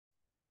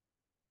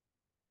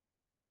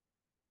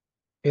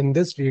In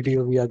this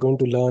video, we are going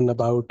to learn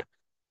about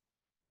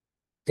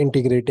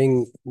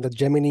integrating the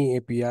Gemini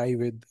API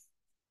with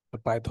the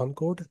Python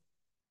code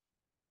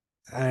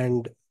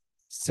and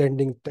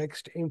sending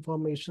text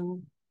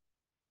information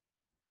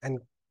and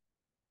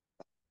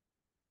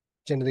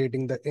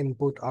generating the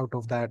input out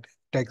of that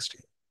text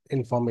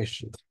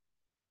information.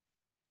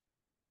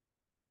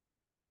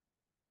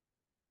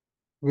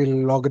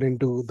 We'll log it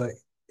into the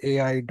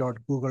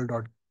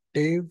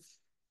ai.google.dev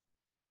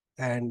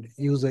and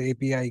use the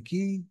API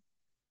key.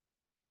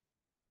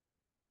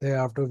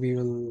 Thereafter, we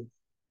will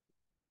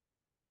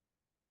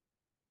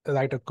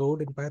write a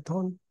code in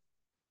Python,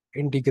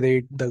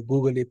 integrate the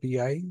Google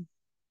API,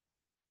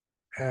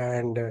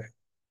 and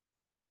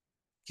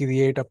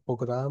create a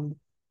program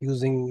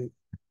using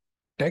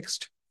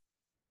text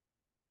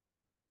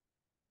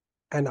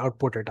and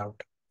output it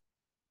out.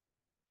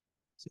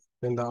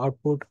 In the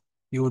output,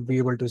 you would be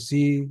able to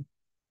see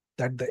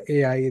that the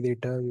AI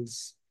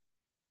returns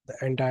the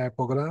entire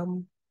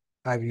program.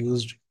 I've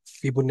used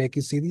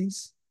Fibonacci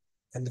series,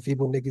 and the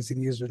Fibonacci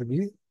series will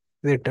be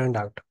returned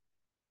out.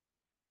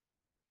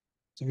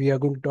 So we are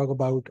going to talk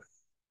about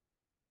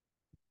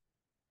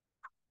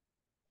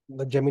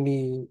the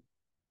Gemini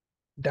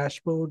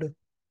dashboard,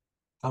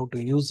 how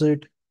to use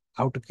it,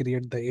 how to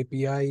create the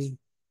API,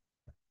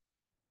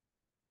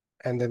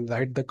 and then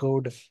write the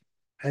code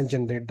and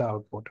generate the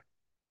output.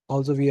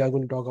 Also, we are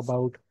going to talk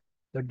about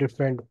the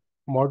different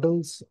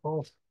models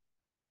of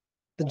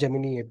the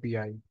Gemini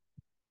API.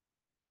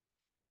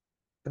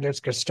 Let's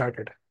get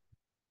started.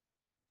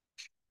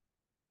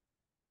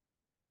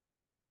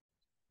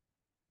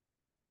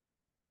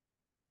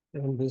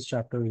 In this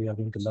chapter, we are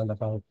going to learn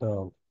about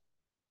the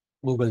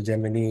Google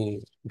Gemini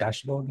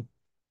dashboard.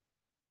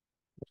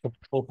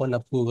 Open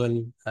up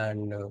Google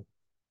and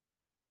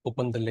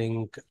open the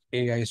link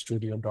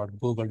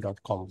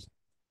aistudio.google.com.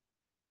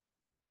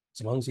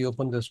 So once you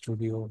open the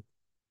studio,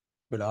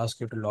 we'll ask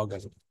you to log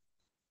in.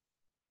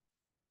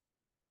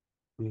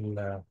 And,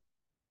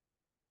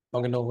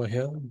 log in over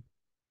here.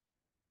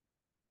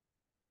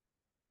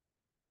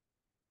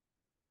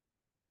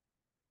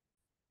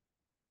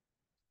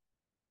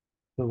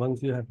 So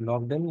once you have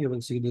logged in, you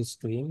will see this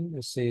screen.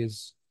 It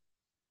says,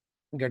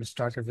 get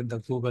started with the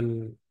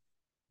Google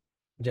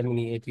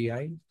Gemini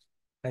API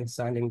and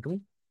sign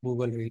into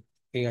Google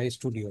AI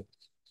Studio.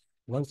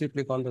 Once you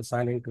click on the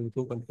sign into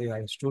Google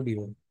AI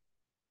Studio,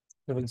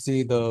 you will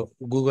see the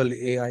Google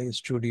AI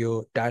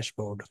Studio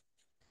dashboard.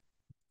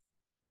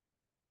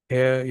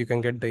 Here you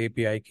can get the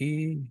API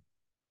key.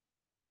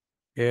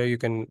 Here you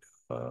can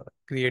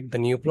create the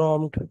new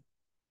prompt.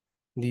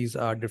 These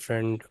are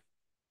different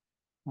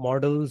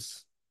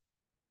models.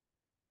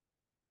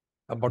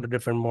 About the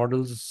different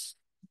models,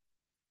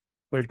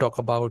 we'll talk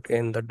about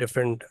in the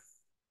different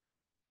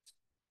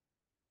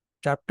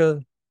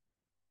chapter.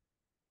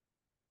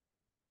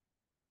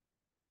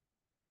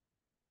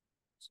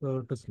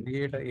 So to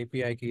create an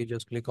API key,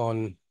 just click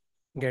on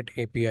Get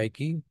API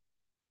Key.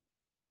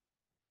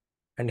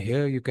 And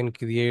here you can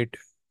create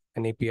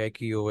an API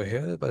key over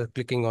here by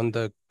clicking on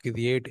the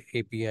Create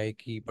API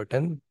Key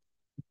button.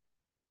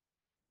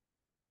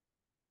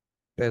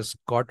 Press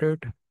Got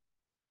it.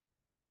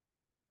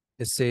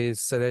 It says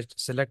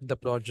select the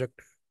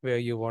project where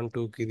you want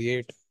to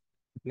create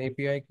an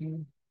API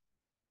key.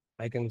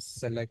 I can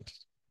select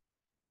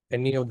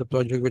any of the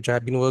project which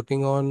I've been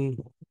working on.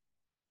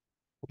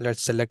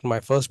 Let's select my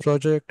first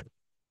project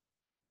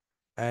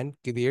and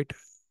create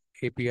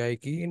API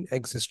key in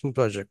existing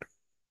project.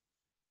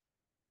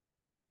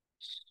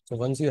 So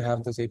once you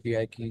have this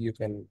API key, you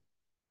can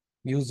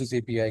use this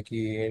API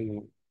key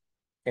in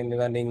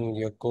running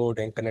your code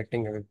and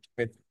connecting it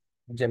with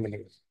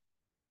Gemini.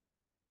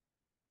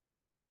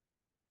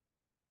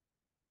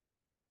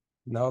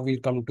 Now we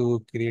come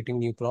to creating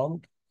new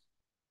prompt.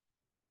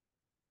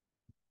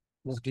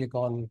 Just click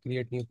on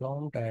create new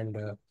prompt and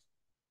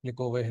click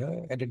over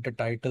here, edit the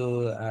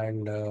title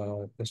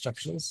and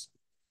instructions.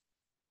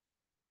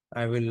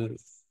 I will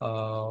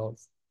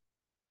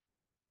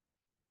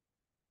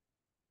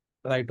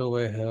write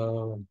over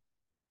here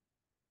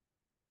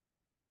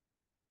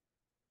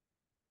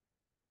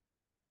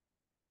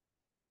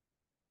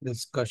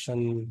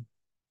discussion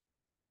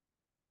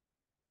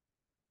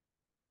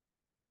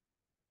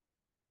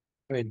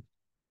with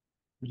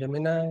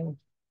Gemini.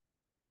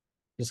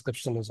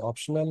 Description is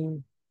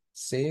optional.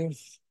 Save.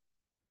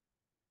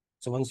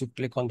 So once you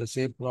click on the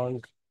save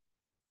prompt,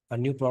 a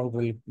new prompt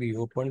will be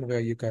opened where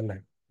you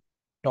can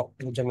talk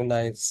to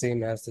Gemini,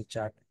 same as the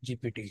chat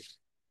GPT.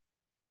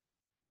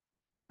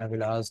 I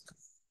will ask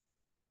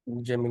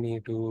Gemini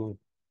to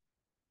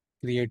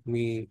create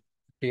me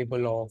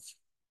table of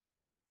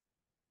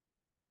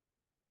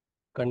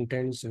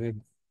contents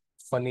with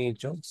funny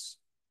jokes.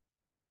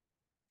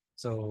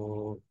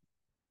 So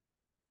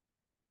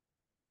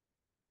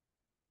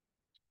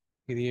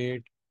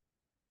create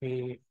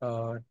me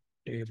a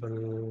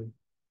table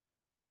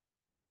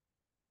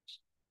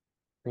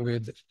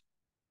with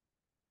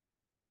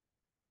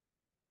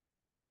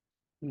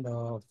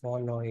the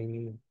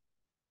following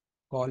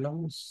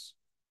columns.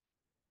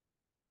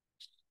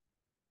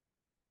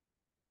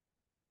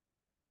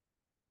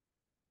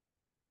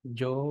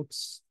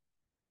 jokes,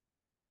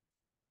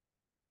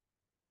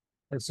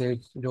 let's say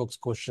jokes,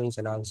 questions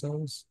and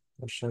answers.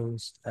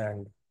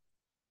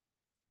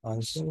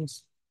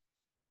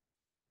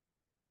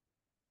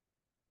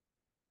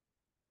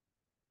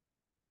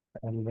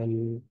 And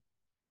then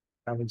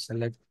I will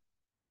select,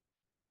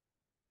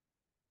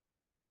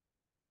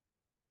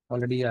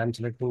 already I'm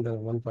selecting the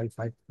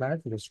 1.5 flat,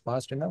 which is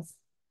fast enough.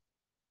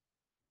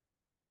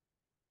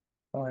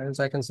 Or else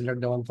I can select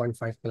the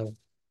 1.5 curve.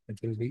 It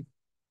will be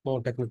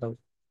more technical.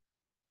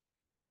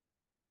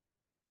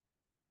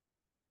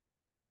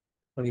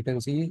 So you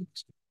can see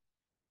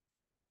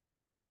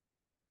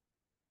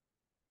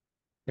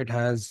it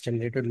has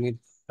generated me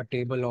a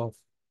table of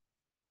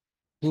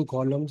two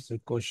columns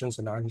with questions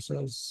and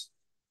answers.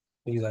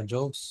 These are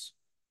jokes.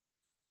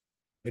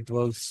 It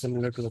works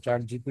similar to the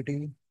chat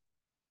GPT.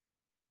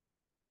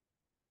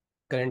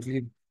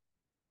 Currently,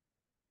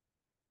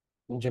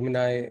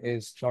 Gemini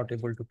is not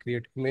able to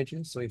create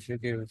images. So if you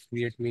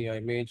create me an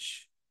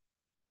image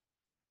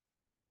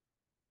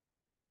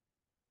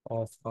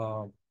of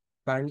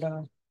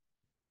panda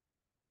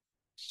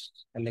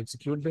and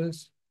execute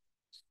this,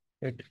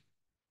 it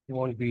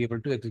won't be able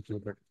to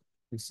execute it.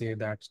 You say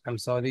that, I'm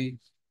sorry,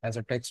 as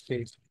a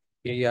text-based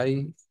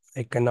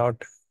I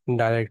cannot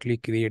directly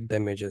create the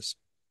images.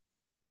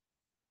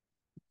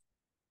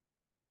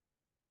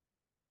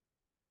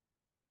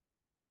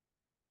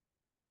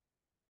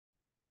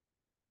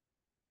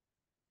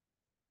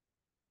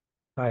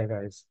 Hi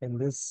guys, in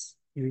this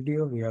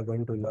video we are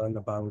going to learn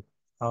about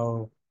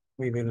how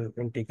we will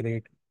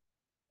integrate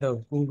the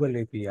Google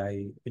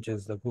API, which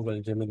is the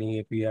Google Gemini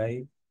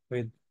API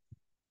with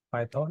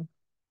Python.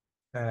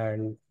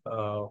 And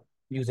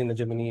using the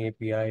Gemini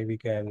API, we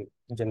can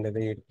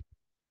generate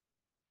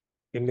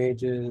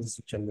images,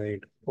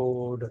 generate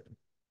code.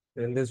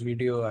 In this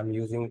video, I'm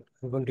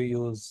going to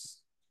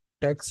use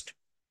text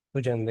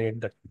to generate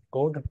the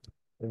code.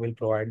 We will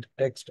provide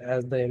text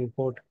as the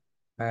input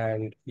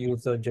and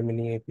use the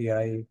Gemini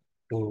API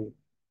to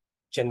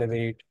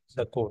generate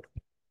the code.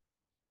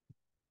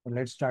 So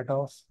let's start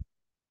off.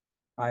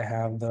 I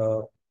have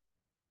the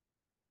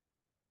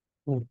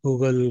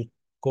Google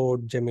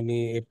Code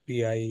Gemini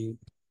API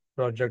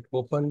project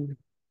open.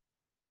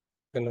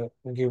 Gonna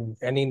give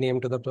any name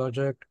to the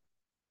project,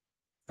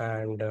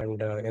 and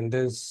in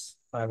this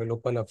I will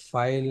open a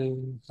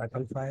file,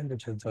 Python file,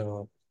 which is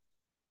the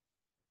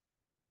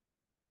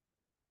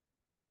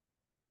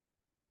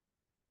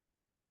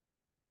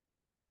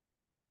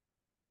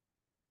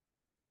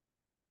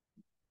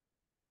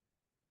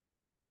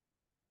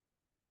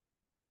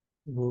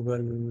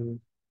Google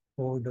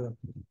Code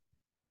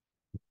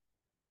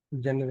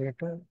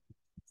generator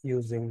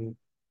using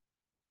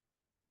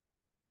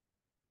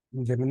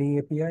Gemini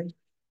API.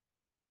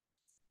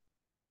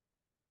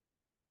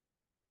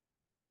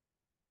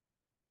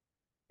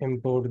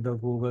 Import the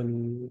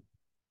Google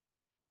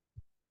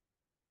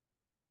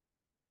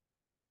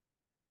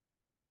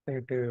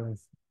native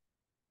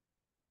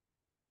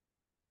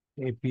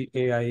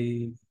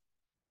API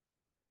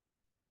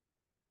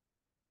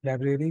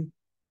library.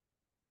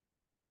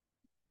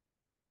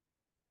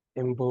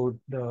 Import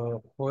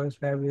the OS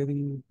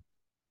library.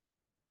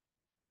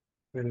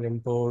 Will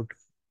import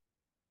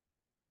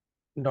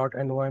dot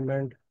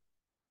environment,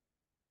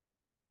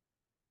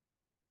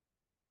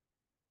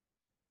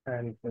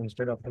 and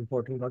instead of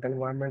importing dot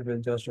environment,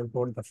 we'll just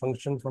import the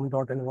function from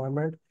dot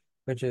environment,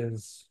 which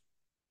is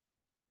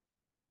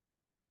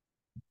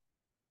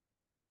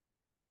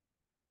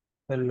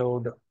the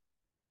load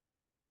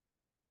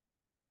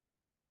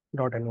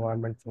dot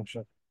environment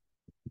function.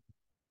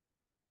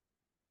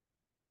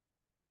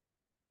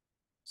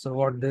 So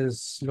what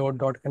this load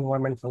dot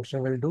environment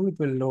function will do, it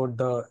will load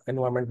the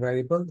environment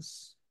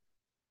variables.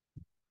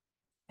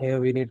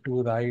 Here we need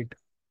to write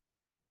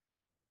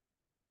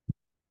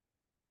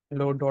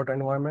load dot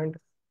environment,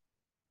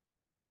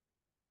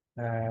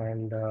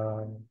 and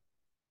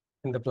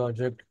in the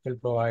project we'll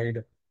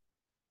provide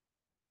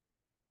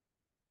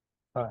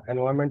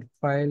environment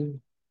file.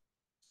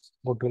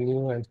 Go to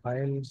new and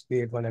files,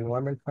 create one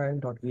environment file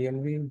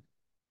 .env.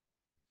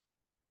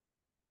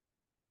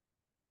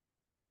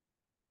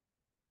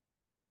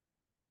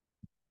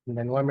 In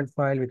the environment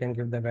file, we can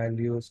give the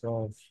values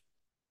of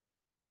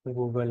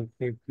Google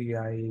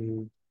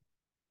API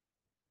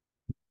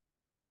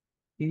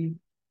key.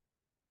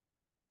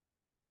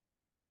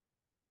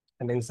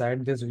 And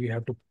inside this, we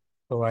have to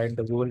provide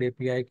the Google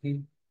API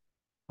key.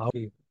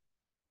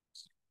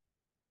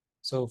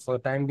 So for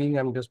time being,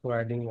 I'm just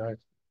providing a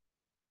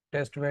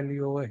test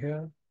value over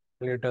here.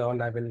 Later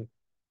on, I will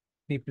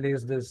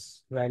replace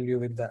this value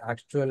with the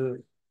actual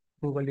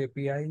Google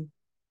API.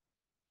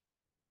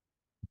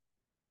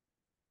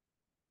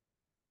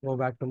 Go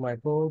back to my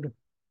code.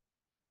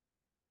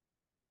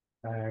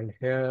 And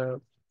here,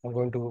 I'm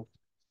going to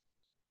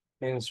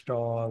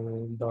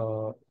install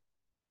the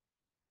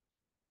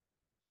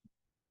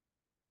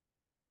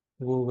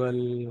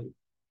Google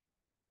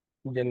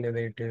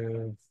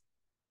generative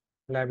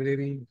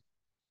library.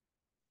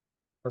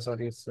 Oh,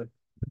 sorry, it's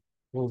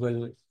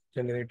Google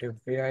generative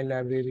AI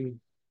library.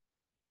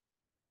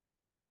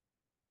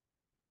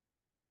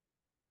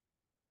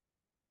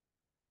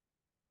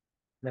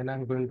 Then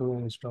I'm going to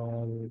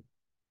install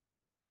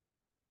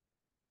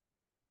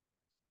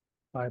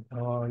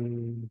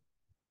Python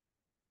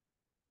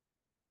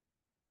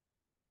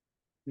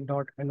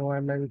dot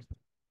environment.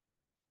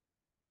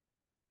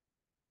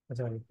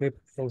 Sorry, pip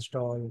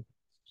install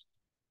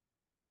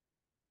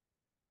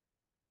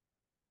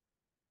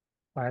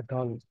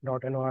Python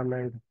dot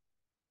environment.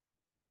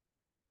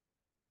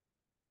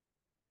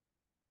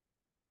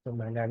 So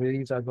my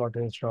libraries are got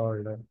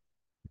installed.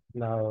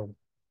 Now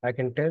I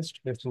can test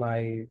if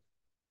my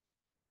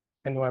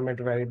environment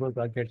variables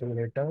are getting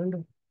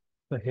returned.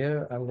 So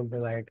here I'm going to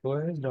write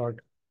os dot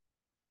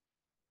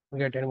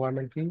get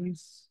environment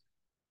keys,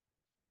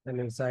 and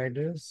inside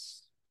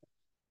this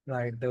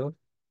write the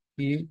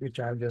key which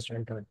I've just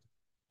entered.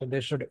 So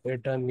this should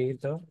return me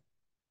the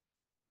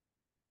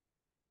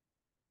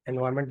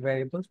environment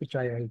variables which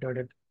I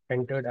entered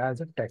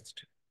as a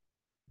text.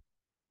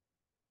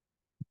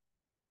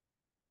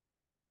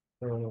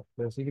 So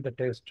you see the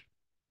text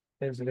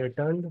is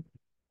returned.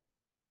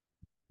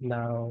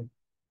 Now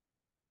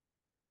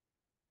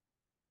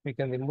we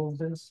can remove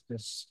this.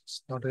 This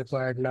is not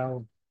required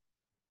now.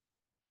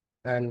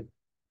 And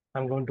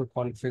I'm going to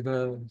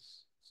configure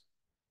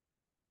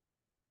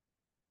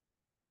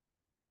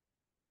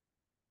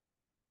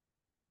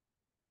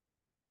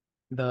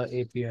the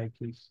API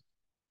key.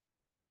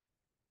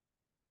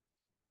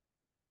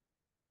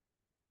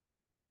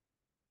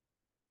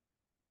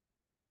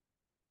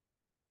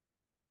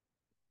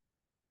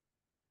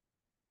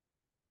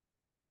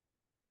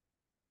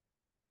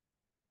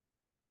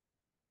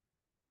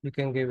 You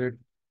can give it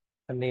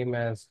a name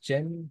as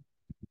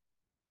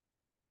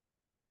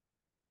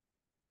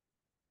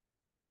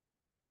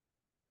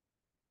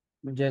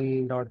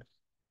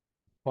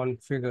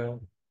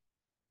gen.configure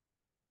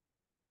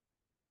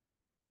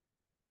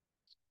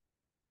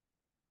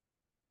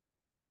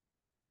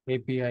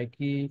API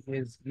key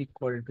is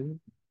equal to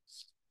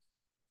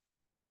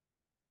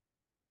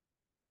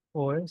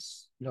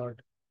os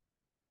dot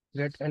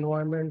get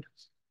environment.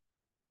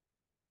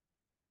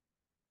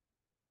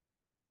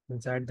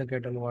 Inside the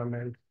get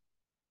environment,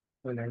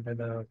 we'll enter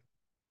the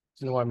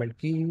environment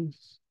key.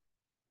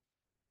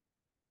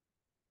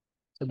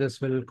 So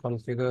this will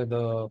configure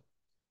the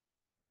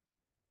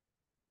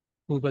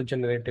Google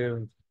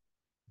generative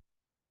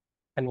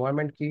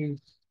environment key.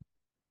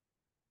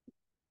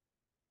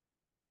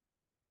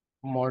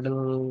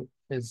 Model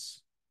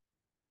is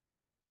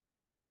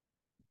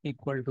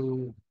equal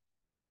to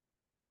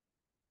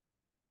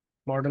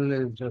model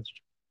is just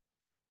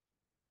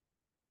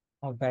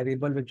a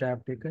variable which I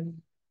have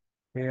taken.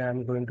 Here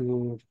I'm going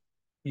to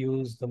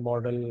use the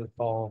model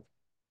of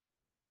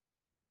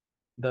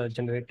the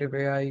generative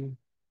AI.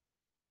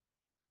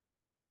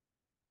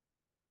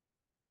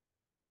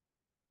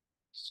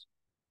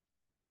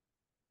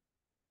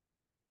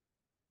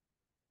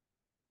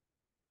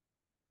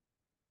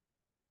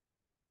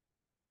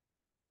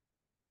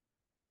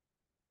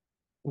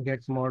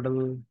 Get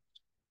model,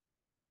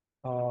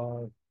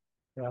 or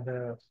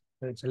rather,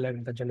 let's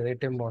select the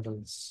generative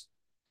models.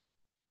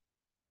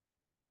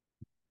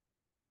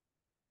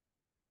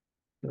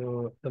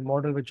 So the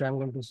model which I'm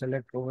going to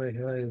select over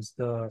here is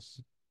the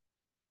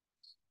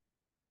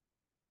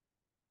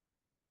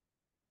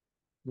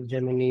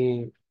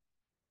Gemini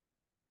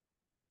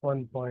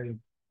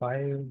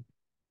 1.5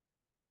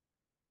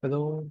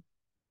 Pro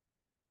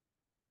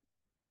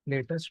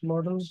latest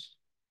models.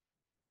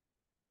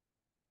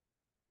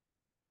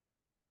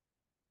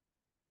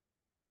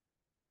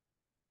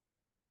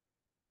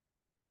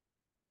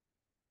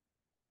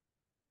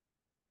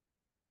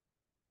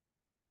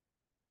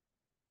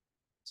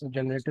 So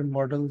generative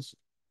models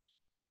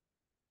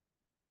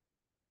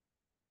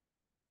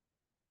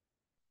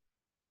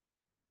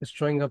is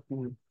showing up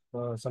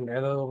some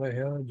error over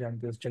here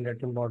that this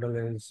generative model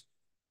is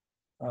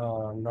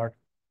not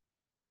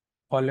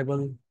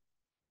callable.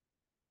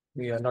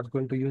 We are not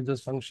going to use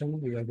this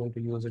function. We are going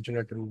to use a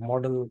generative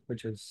model,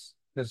 which is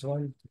this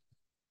one,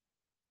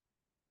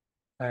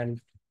 and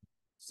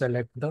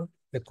select the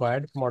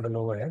required model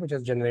over here, which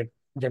is generate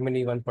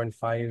Gemini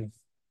 1.5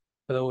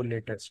 Pro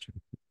latest.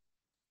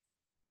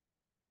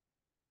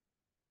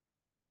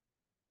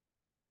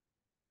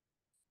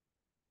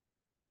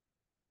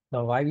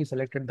 Now, why we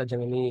selected the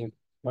Gemini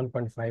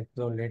 1.5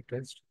 Pro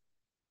latest,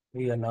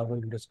 we are now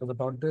going to discuss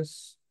about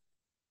this.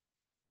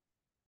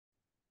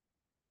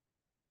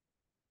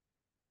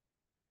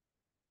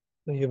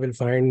 So you will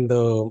find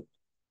the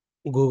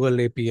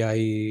Google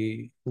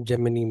API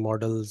Gemini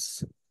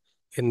models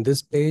in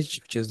this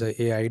page, which is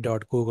the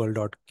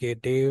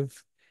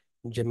ai.google.kdev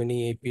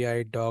Gemini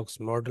API docs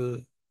model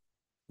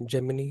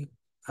Gemini.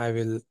 I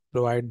will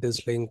provide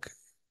this link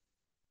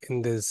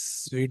in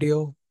this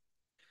video.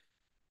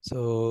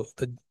 So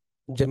the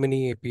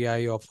Gemini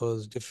API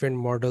offers different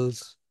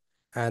models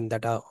and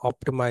that are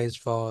optimized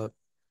for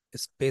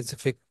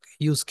specific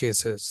use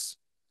cases.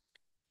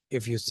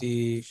 If you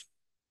see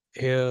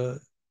here,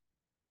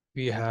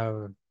 we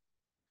have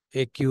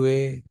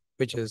AQA,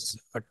 which is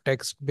a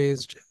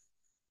text-based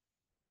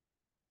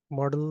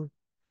model.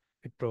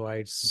 It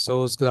provides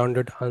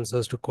source-grounded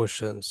answers to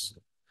questions.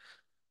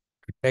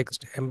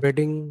 Text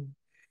embedding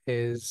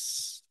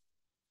is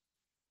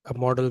a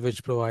model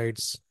which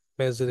provides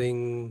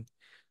measuring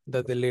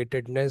the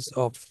relatedness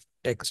of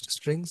text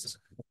strings.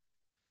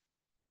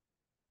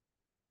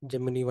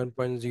 Gemini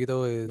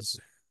 1.0 is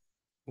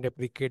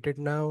deprecated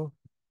now,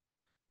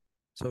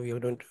 so we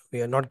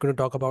are not going to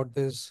talk about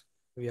this.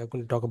 We are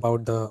going to talk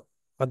about the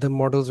other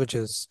models, which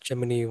is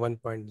Gemini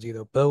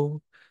 1.0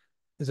 Pro.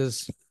 This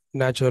is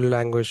natural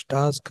language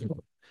task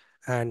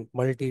and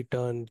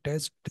multi-turn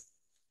test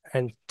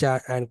and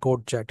chat and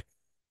code chat.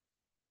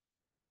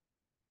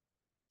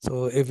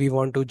 So if we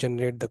want to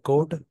generate the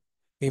code,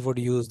 we would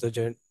use the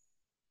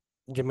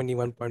Gemini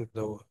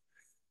 1.0.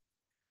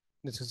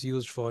 This is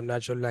used for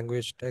natural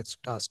language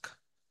text task.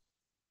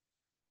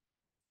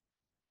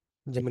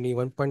 Gemini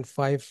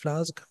 1.5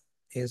 Flask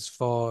is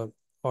for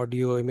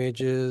audio,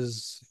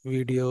 images,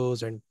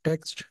 videos, and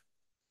text.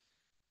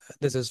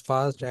 This is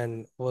fast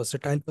and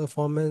versatile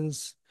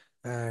performance,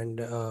 and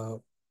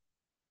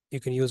you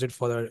can use it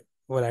for a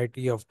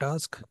variety of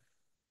tasks.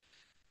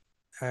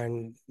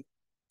 And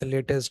the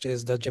latest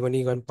is the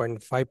Gemini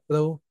 1.5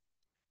 Pro.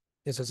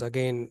 This is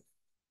again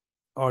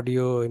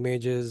audio,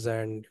 images,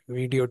 and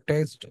video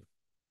text.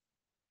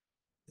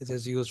 This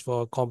is used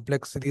for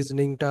complex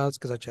reasoning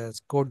tasks such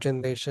as code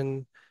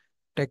generation,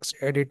 text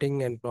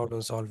editing, and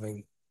problem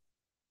solving.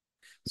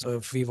 So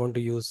if we want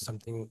to use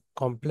something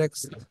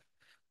complex,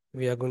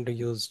 we are going to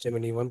use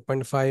Gemini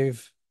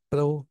 1.5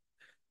 Pro.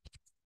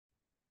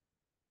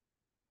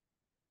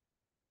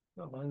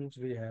 So once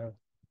we have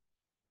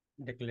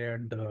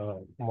declared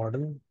the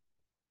model,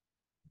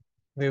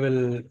 we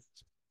will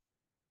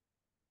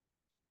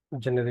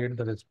generate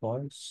the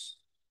response.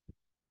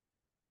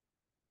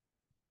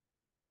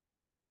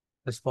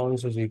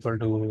 Response is equal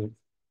to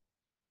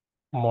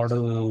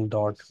model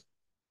dot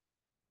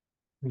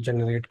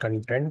generate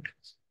content.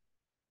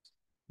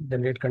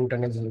 Generate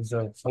content is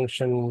a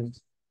function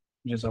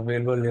which is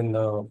available in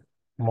the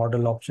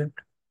model object.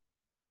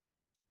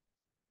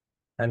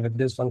 And with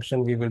this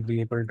function, we will be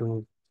able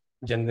to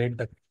generate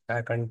the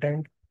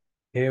content.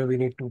 Here we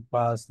need to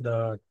pass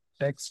the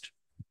text.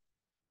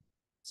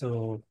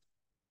 So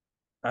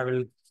I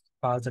will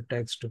pass the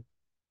text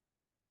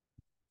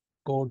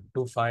code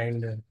to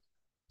find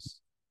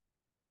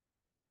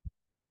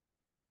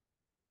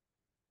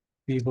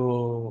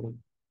Fibonacci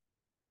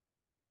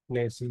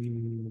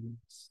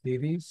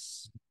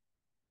series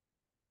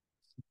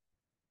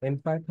in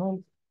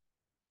Python.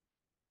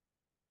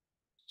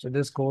 So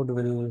this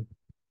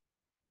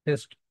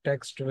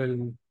text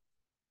will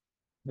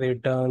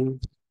return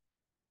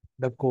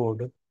the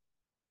code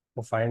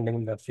for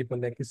finding the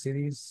Fibonacci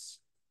series.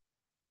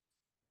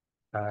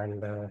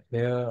 And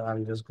here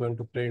I'm just going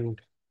to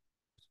print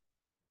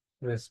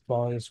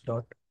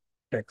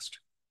response.text.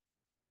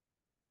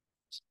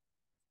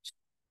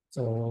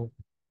 So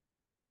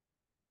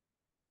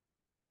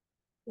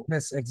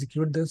let's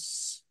execute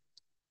this.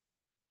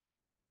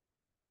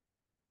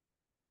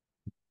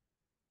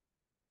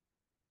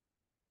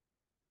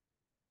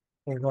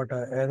 We got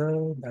an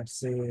error that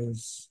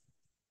says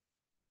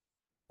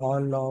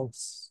all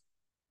logs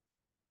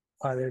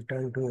are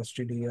returned to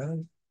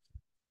stdr.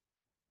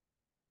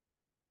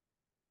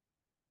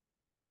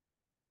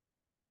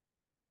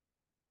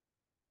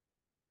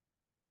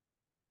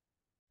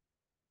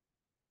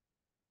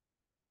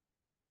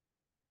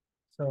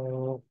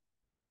 So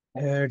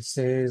here it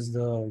says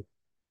the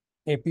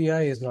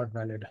API is not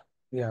valid.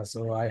 Yeah,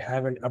 so I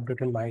haven't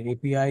updated my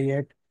API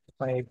yet.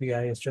 My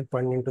API is still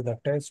pointing to the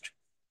test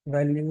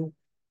value.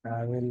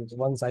 I will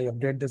once I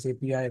update this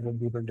API, I will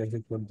be able to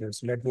execute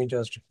this. Let me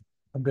just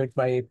update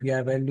my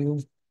API value.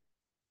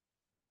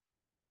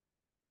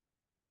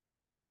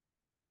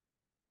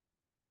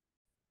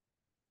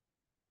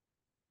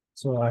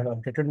 So I have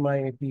updated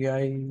my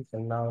API,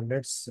 and now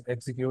let's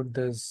execute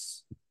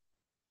this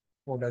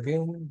code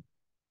again.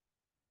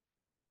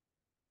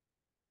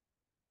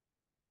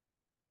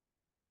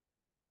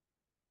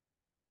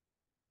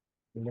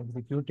 In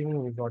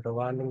executing, we got a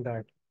warning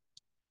that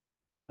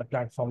the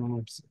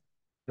platforms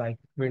like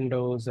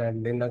Windows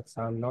and Linux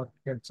are not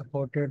yet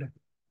supported.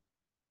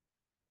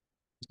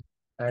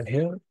 And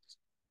here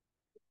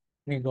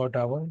we got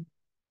our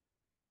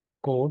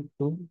code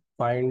to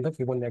find the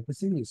Fibonacci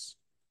series.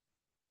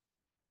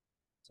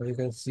 So you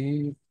can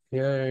see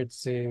here it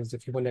says the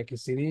Fibonacci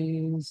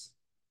series,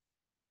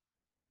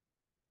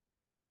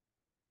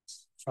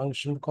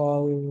 function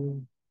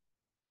call.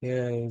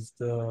 Here is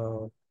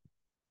the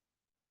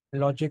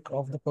logic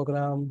of the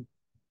program,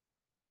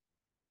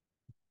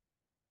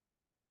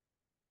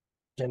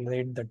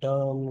 generate the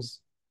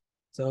terms.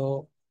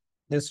 So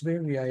this way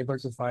we are able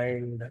to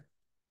find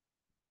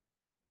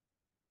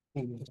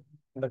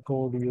the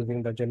code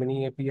using the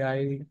Gemini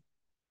API.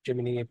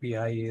 Gemini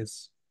API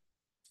is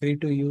free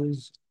to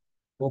use,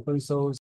 open source.